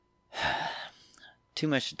too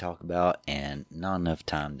much to talk about and not enough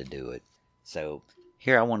time to do it. So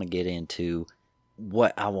here I want to get into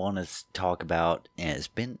what I want to talk about, and it's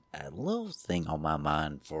been a little thing on my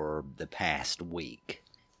mind for the past week,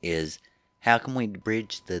 is how can we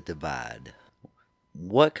bridge the divide?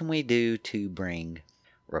 What can we do to bring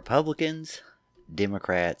Republicans,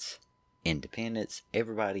 Democrats, Independents,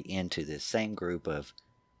 everybody into this same group of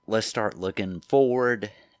let's start looking forward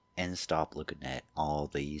and stop looking at all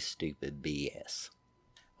these stupid BS.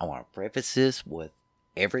 I want to preface this with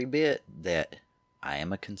every bit that I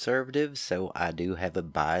am a conservative, so I do have a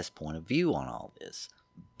biased point of view on all this.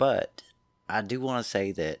 But I do want to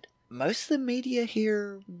say that most of the media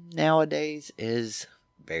here nowadays is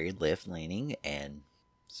very left-leaning, and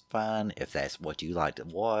it's fine if that's what you like to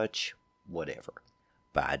watch, whatever.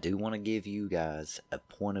 But I do want to give you guys a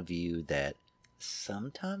point of view that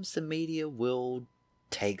sometimes the media will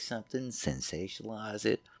take something, sensationalize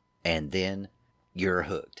it, and then you're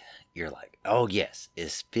hooked. You're like, oh yes,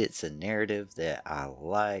 it fits a narrative that I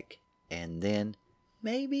like, and then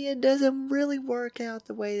maybe it doesn't really work out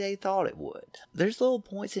the way they thought it would. There's little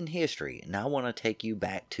points in history, and I want to take you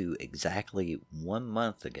back to exactly 1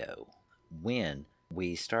 month ago when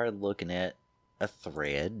we started looking at a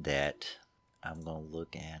thread that I'm going to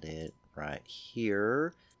look at it right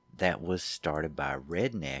here that was started by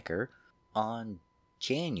Rednecker on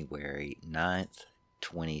January 9th,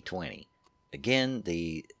 2020. Again,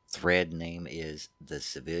 the thread name is The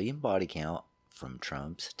Civilian Body Count from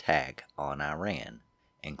Trump's Attack on Iran.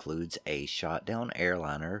 Includes a shot down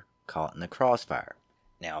airliner caught in the crossfire.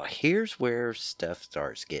 Now, here's where stuff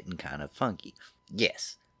starts getting kind of funky.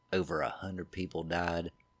 Yes, over 100 people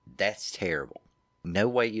died. That's terrible. No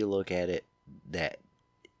way you look at it that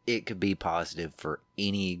it could be positive for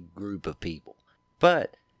any group of people.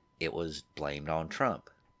 But it was blamed on Trump.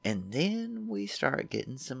 And then we start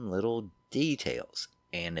getting some little details.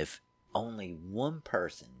 And if only one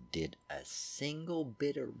person did a single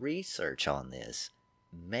bit of research on this,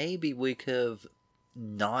 maybe we could have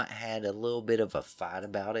not had a little bit of a fight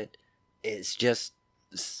about it. It's just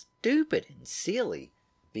stupid and silly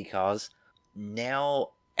because now,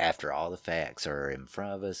 after all the facts are in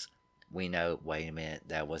front of us, we know, wait a minute,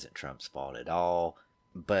 that wasn't Trump's fault at all.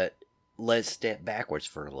 But let's step backwards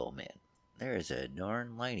for a little minute. There is a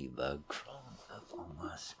darn ladybug crawling up on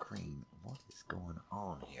my screen. What is going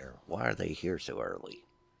on here? Why are they here so early?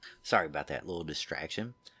 Sorry about that little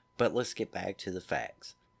distraction, but let's get back to the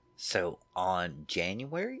facts. So, on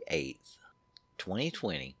January 8th,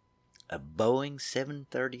 2020, a Boeing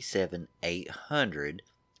 737-800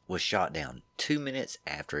 was shot down 2 minutes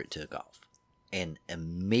after it took off. And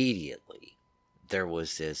immediately, there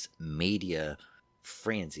was this media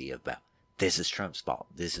frenzy about, this is Trump's fault.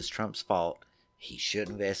 This is Trump's fault. He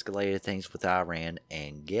shouldn't have escalated things with Iran.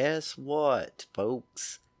 And guess what,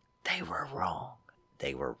 folks? They were wrong.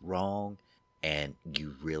 They were wrong. And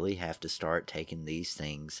you really have to start taking these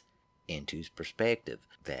things into perspective.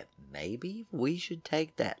 That maybe we should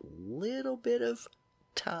take that little bit of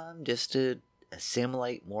time just to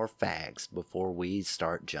assimilate more facts before we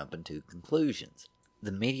start jumping to conclusions.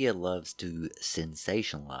 The media loves to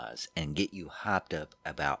sensationalize and get you hyped up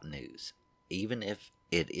about news. Even if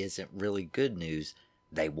it isn't really good news,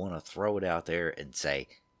 they want to throw it out there and say,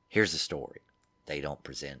 here's a story. They don't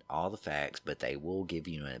present all the facts, but they will give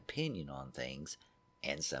you an opinion on things,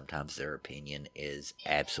 and sometimes their opinion is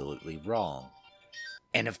absolutely wrong.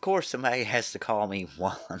 And of course, somebody has to call me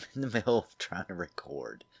while I'm in the middle of trying to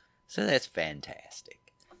record. So that's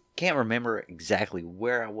fantastic. Can't remember exactly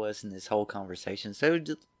where I was in this whole conversation, so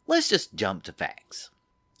let's just jump to facts.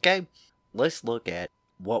 Okay? Let's look at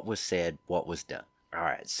what was said, what was done.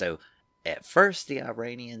 Alright, so at first the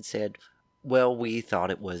Iranians said, well, we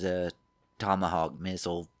thought it was a Tomahawk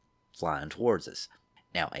missile flying towards us.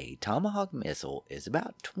 Now, a Tomahawk missile is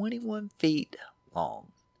about 21 feet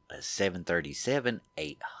long. A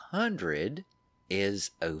 737-800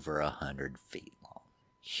 is over 100 feet long.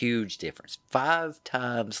 Huge difference. 5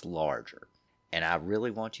 times larger. And I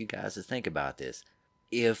really want you guys to think about this.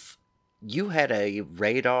 If you had a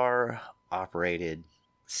radar-operated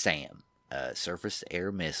SAM, a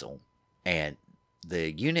surface-air missile, and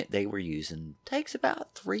the unit they were using takes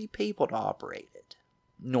about 3 people to operate it,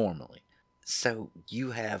 normally. So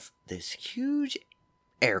you have this huge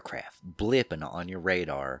aircraft blipping on your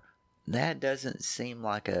radar. That doesn't seem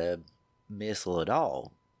like a missile at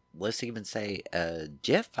all. Let's even say a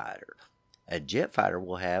jet fighter. A jet fighter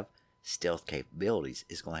will have stealth capabilities.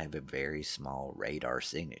 It's going to have a very small radar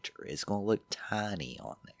signature. It's going to look tiny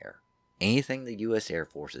on there. Anything the U.S. Air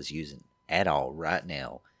Force is using at all right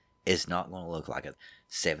now is not going to look like a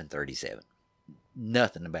 737.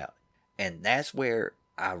 Nothing about it. And that's where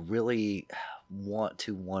I really want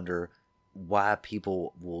to wonder why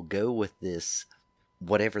people will go with this,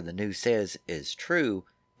 whatever the news says is true,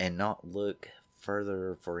 and not look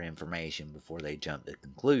further for information before they jump to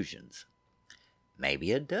conclusions.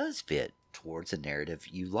 Maybe it does fit towards a narrative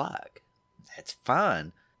you like. That's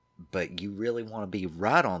fine, but you really want to be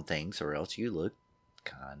right on things, or else you look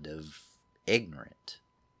kind of ignorant.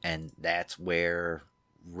 And that's where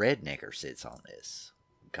Rednecker sits on this,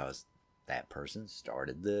 because that person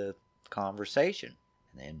started the conversation.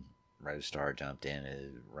 And then Rostar jumped in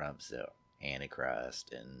and rumps the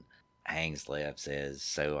Antichrist, and Hangs Left says,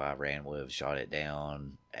 so Iran would have shot it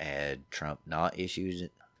down had Trump not issued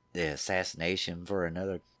the assassination for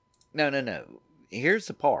another. No. Here's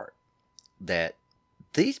the part that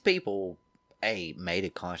these people, made a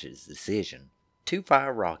conscious decision to fire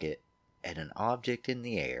a rocket at an object in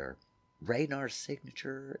the air. Radar's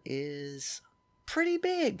signature is pretty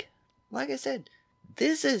big. Like I said,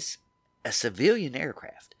 this is a civilian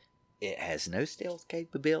aircraft. It has no stealth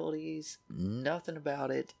capabilities. Nothing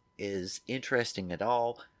about it is interesting at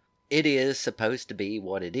all. It is supposed to be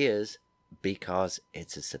what it is because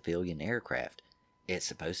it's a civilian aircraft. It's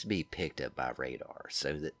supposed to be picked up by radar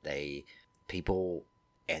so that people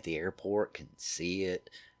at the airport can see it.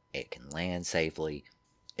 It can land safely.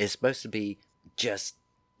 It's supposed to be just,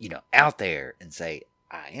 out there and say,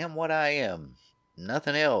 I am what I am.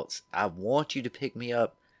 Nothing else. I want you to pick me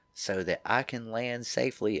up so that I can land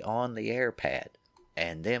safely on the air pad.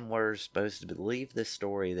 And then we're supposed to believe this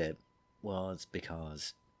story that, well, it's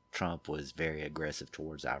because Trump was very aggressive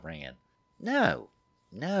towards Iran. No.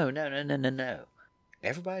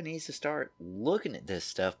 Everybody needs to start looking at this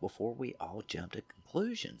stuff before we all jump to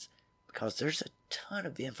conclusions. Because there's a ton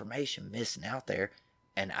of information missing out there,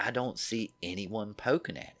 and I don't see anyone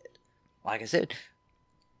poking at it. Like I said,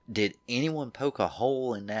 did anyone poke a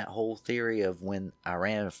hole in that whole theory of when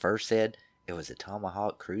Iran first said it was a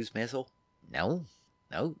Tomahawk cruise missile? No,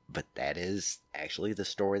 but that is actually the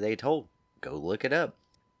story they told. Go look it up.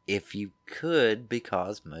 If you could,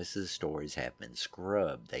 because most of the stories have been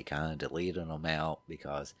scrubbed. They kind of deleted them out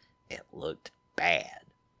because it looked bad.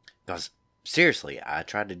 Because, seriously, I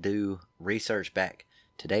tried to do research back.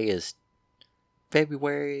 Today is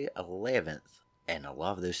February 11th, and a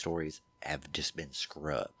lot of those stories have just been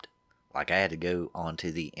scrubbed. Like I had to go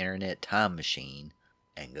onto the internet time machine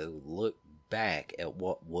and go look back at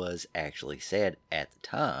what was actually said at the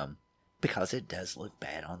time, because it does look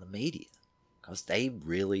bad on the media. Because they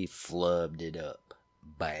really flubbed it up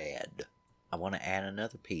bad. I want to add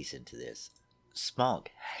another piece into this. Smonk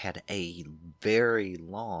had a very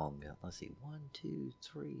long, let's see, 1 sentence,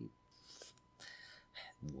 2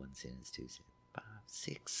 sentences, 5,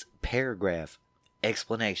 6 paragraph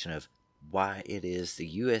explanation of why it is the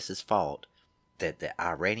U.S.'s fault that the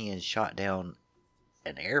Iranians shot down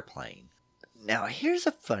an airplane. Now, here's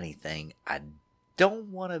a funny thing. I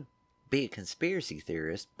don't want to be a conspiracy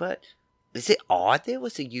theorist, but is it odd that it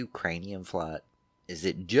was a Ukrainian flight? Is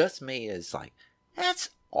it just me? It's like,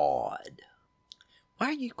 that's odd. Why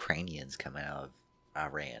are Ukrainians coming out of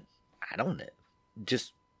Iran? I don't know.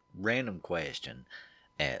 Just random question.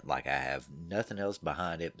 And like I have nothing else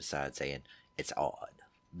behind it besides saying it's odd.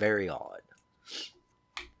 Very odd.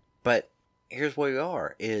 But here's where we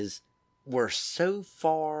are, is we're so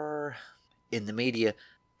far in the media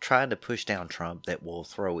trying to push down Trump that we'll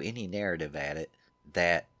throw any narrative at it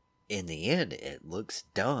that in the end it looks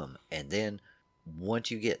dumb. And then once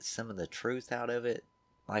you get some of the truth out of it,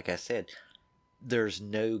 like I said, there's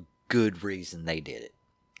no good reason they did it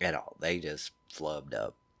at all. They just flubbed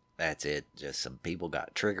up. That's it. Just some people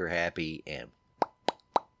got trigger happy, and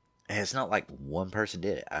it's not like one person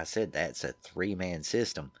did it. I said that's a 3-man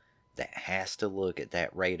system that has to look at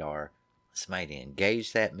that radar. Somebody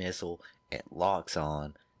engage that missile, it locks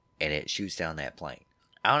on, and it shoots down that plane.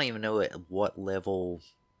 I don't even know at what level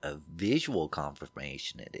of visual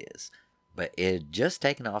confirmation it is, but it had just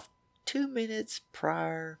taken off 2 minutes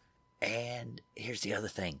prior. And here's the other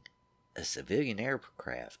thing. A civilian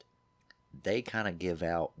aircraft, they kind of give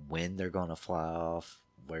out when they're going to fly off,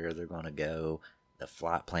 where they're going to go. The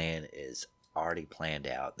flight plan is already planned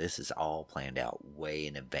out. This is all planned out way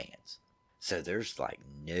in advance. So there's like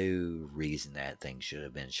no reason that thing should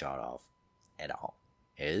have been shot off at all.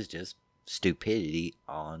 It is just stupidity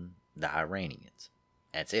on the Iranians.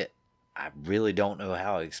 That's it. I really don't know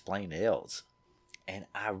how to explain it else. And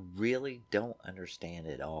I really don't understand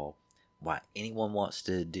at all why anyone wants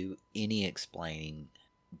to do any explaining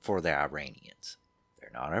for the Iranians.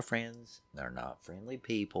 They're not our friends. They're not friendly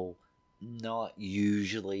people. Not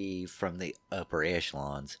usually from the upper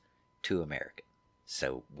echelons to America.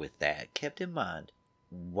 So with that kept in mind,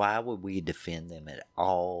 why would we defend them at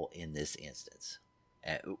all in this instance?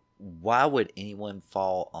 Why would anyone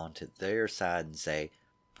fall onto their side and say,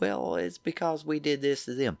 well, it's because we did this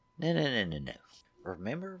to them? No, no, no, no, no.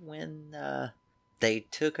 Remember when they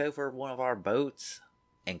took over one of our boats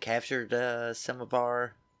and captured some of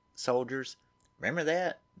our soldiers? Remember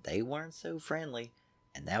that? They weren't so friendly.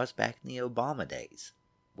 And that was back in the Obama days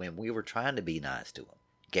when we were trying to be nice to them.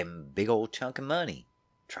 Give them a big old chunk of money.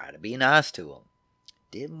 Try to be nice to them.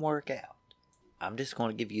 Didn't work out. I'm just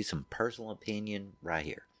going to give you some personal opinion right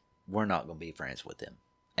here. We're not going to be friends with them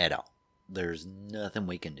at all. There's nothing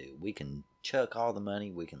we can do. We can chuck all the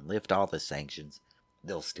money. We can lift all the sanctions.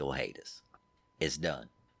 They'll still hate us. It's done.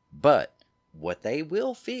 But what they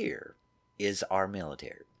will fear is our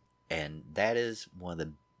military. And that is one of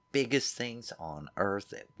the biggest things on earth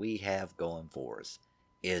that we have going for us,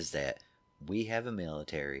 is that we have a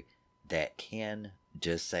military that can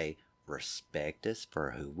just say, respect us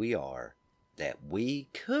for who we are, that we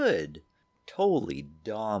could totally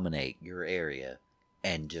dominate your area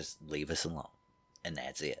and just leave us alone. And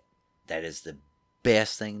that's it. That is the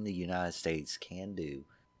best thing the United States can do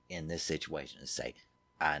in this situation, is say,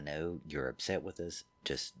 I know you're upset with us,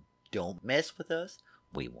 just don't mess with us.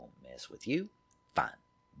 We won't mess with you. Fine,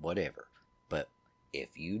 whatever. But if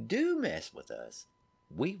you do mess with us,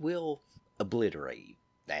 we will obliterate you.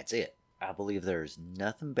 That's it. I believe there's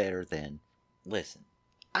nothing better than, listen,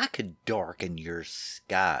 I could darken your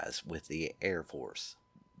skies with the Air Force.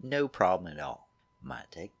 No problem at all.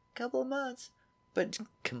 Might take a couple of months, but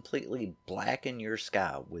completely blacken your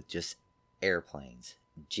sky with just airplanes,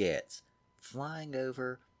 jets, flying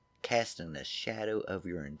over, casting a shadow over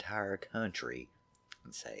your entire country,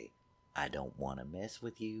 and say, I don't want to mess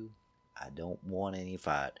with you. I don't want any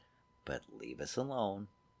fight, but leave us alone,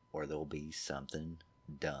 or there'll be something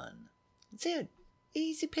done. That's it.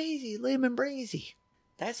 Easy peasy, lemon breezy.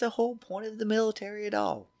 That's the whole point of the military at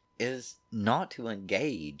all. Is not to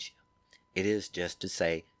engage. It is just to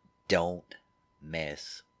say, don't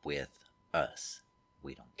mess with us.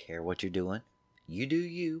 We don't care what you're doing. You do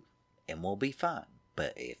you, and we'll be fine.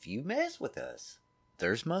 But if you mess with us,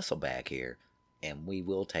 there's muscle back here, and we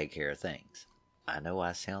will take care of things. I know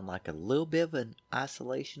I sound like a little bit of an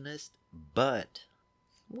isolationist, but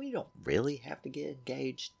we don't really have to get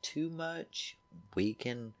engaged too much. We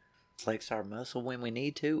can flex our muscle when we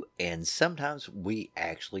need to, and sometimes we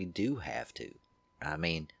actually do have to. I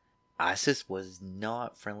mean, ISIS was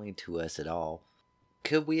not friendly to us at all.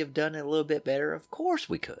 Could we have done it a little bit better? Of course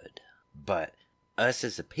we could. But us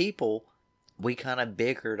as a people, we kind of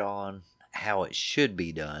bickered on how it should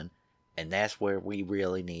be done, and that's where we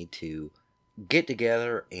really need to get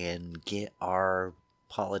together and get our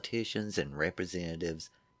politicians and representatives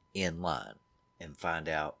in line and find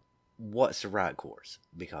out what's the right course.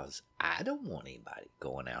 Because I don't want anybody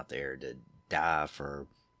going out there to die for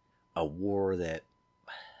a war that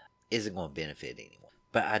isn't going to benefit anyone.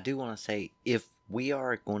 But I do want to say, if we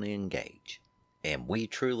are going to engage, and we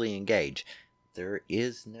truly engage, there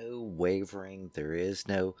is no wavering. There is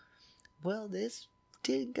no, well, this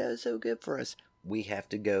didn't go so good for us. We have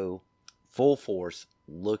to go full force,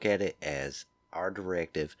 look at it as our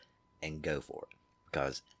directive, and go for it.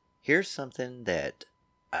 Because here's something that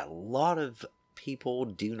a lot of people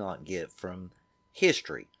do not get from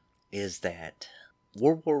history, is that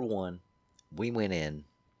World War I, we went in,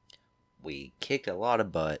 we kicked a lot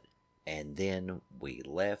of butt, and then we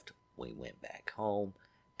left, we went back home,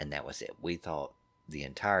 and that was it. We thought the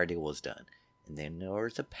entire deal was done. And then there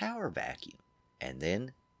was a power vacuum. And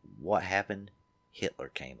then what happened? Hitler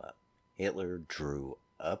came up. Hitler drew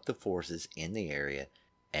up the forces in the area,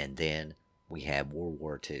 and then we had World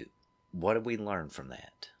War II. What did we learn from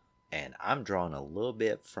that? And I'm drawing a little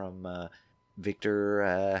bit from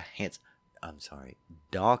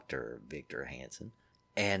Dr. Victor Hansen.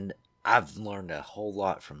 And I've learned a whole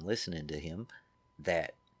lot from listening to him,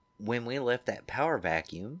 that when we left that power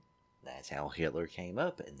vacuum, that's how Hitler came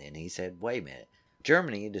up. And then he said, wait a minute,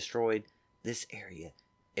 Germany destroyed this area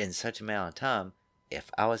in such amount of time. If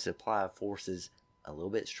I was to apply forces a little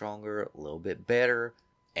bit stronger, a little bit better,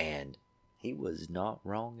 and he was not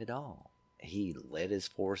wrong at all. He led his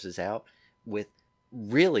forces out with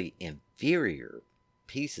really inferior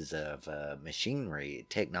pieces of machinery,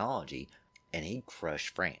 technology, and he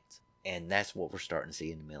crushed France. And that's what we're starting to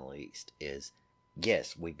see in the Middle East is,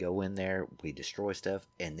 yes, we go in there, we destroy stuff,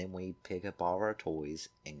 and then we pick up all our toys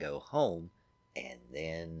and go home, and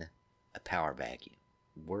then a power vacuum.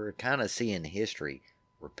 We're kind of seeing history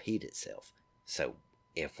repeat itself. So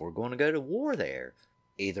if we're going to go to war there,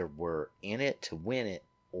 either we're in it to win it,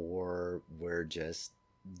 or we're just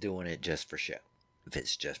doing it just for show. If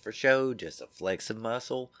it's just for show, just a flex of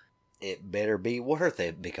muscle, it better be worth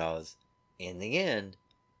it, because in the end,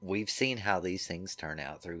 we've seen how these things turn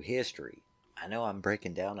out through history. I know I'm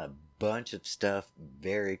breaking down a bunch of stuff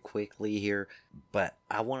very quickly here, but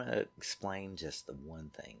I want to explain just the one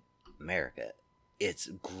thing. America, its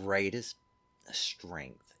greatest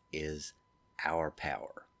strength is our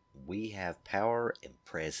power. We have power and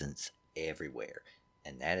presence everywhere,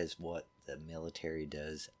 and that is what the military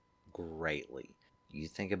does greatly. You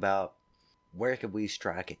think about, where could we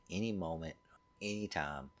strike at any moment,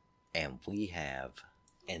 anytime, and we have,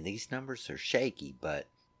 and these numbers are shaky, but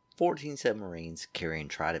 14 submarines carrying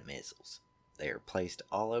Trident missiles. They are placed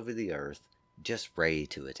all over the earth, just ready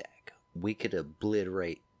to attack. We could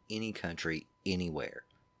obliterate any country, anywhere.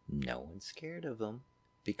 No one's scared of them,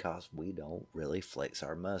 because we don't really flex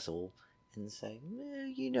our muscle and say,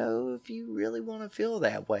 if you really want to feel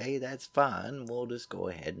that way, that's fine. We'll just go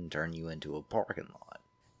ahead and turn you into a parking lot.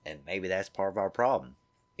 And maybe that's part of our problem,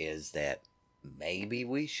 is that maybe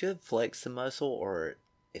we should flex the muscle, or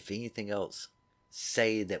if anything else,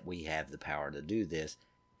 say that we have the power to do this.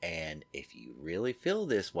 And if you really feel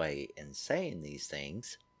this way in saying these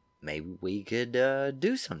things, maybe we could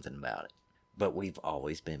do something about it. But we've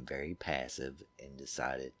always been very passive and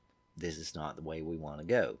decided this is not the way we want to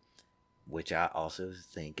go, which I also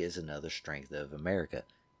think is another strength of America,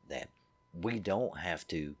 that we don't have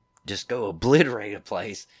to just go obliterate a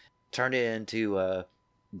place, turn it into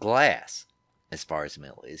glass, as far as the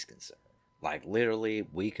Middle East is concerned. Like, literally,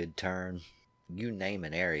 we could turn, you name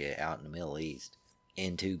an area out in the Middle East,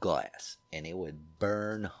 into glass, and it would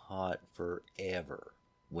burn hot forever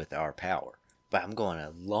with our power. But I'm going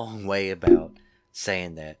a long way about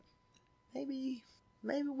saying that maybe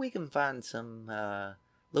we can find some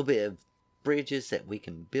little bit of bridges that we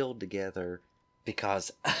can build together,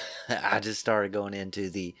 because I just started going into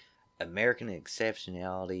the American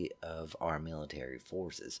exceptionality of our military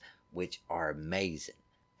forces, which are amazing.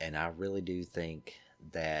 And I really do think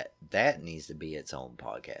that needs to be its own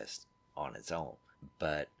podcast on its own.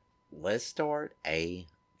 But let's start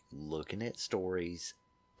looking at stories,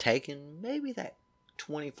 taking maybe that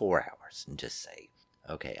 24 hours, and just say,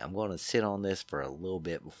 okay, I'm going to sit on this for a little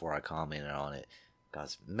bit before I comment on it,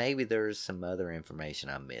 because maybe there's some other information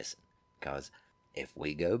I'm missing. Because if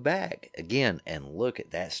we go back again and look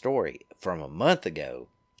at that story from a month ago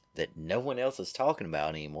that no one else is talking about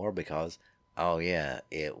anymore, because, oh yeah,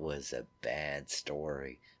 it was a bad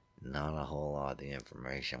story. Not a whole lot of the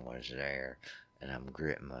information was there. And I'm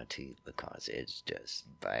gritting my teeth because it's just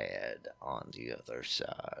bad on the other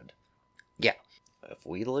side. Yeah, if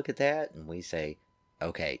we look at that and we say,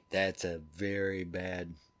 okay, that's a very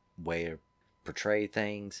bad way to portray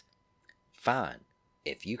things, fine.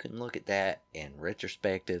 If you can look at that in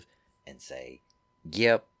retrospective and say,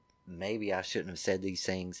 yep, maybe I shouldn't have said these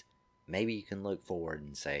things, maybe you can look forward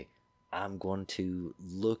and say, I'm going to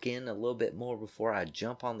look in a little bit more before I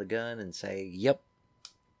jump on the gun and say, yep,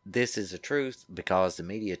 this is the truth because the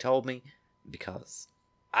media told me. Because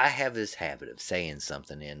I have this habit of saying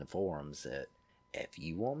something in the forums that if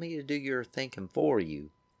you want me to do your thinking for you,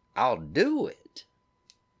 I'll do it.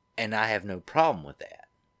 And I have no problem with that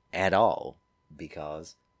at all,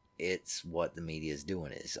 because it's what the media is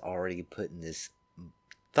doing. It's already putting this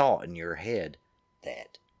thought in your head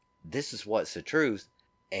that this is what's the truth,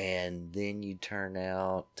 and then you turn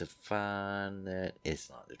out to find that it's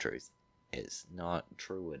not the truth. It's not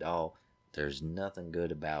true at all. There's nothing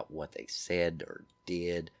good about what they said or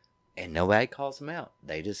did, and nobody calls them out.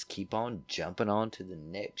 They just keep on jumping on to the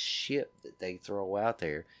next ship that they throw out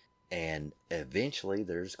there, and eventually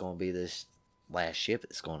there's going to be this last ship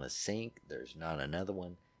that's going to sink. There's not another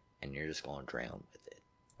one, and you're just going to drown with it.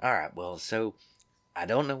 Alright, well, so I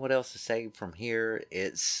don't know what else to say from here.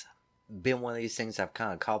 It's been one of these things I've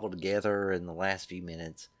kind of cobbled together in the last few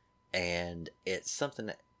minutes, and it's something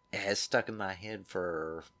that has stuck in my head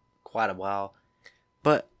for quite a while,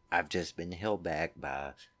 but I've just been held back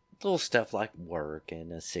by little stuff like work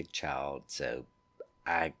and a sick child. So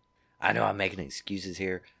I know I'm making excuses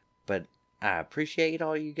here, but I appreciate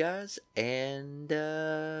all you guys, and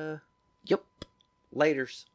yep, laters.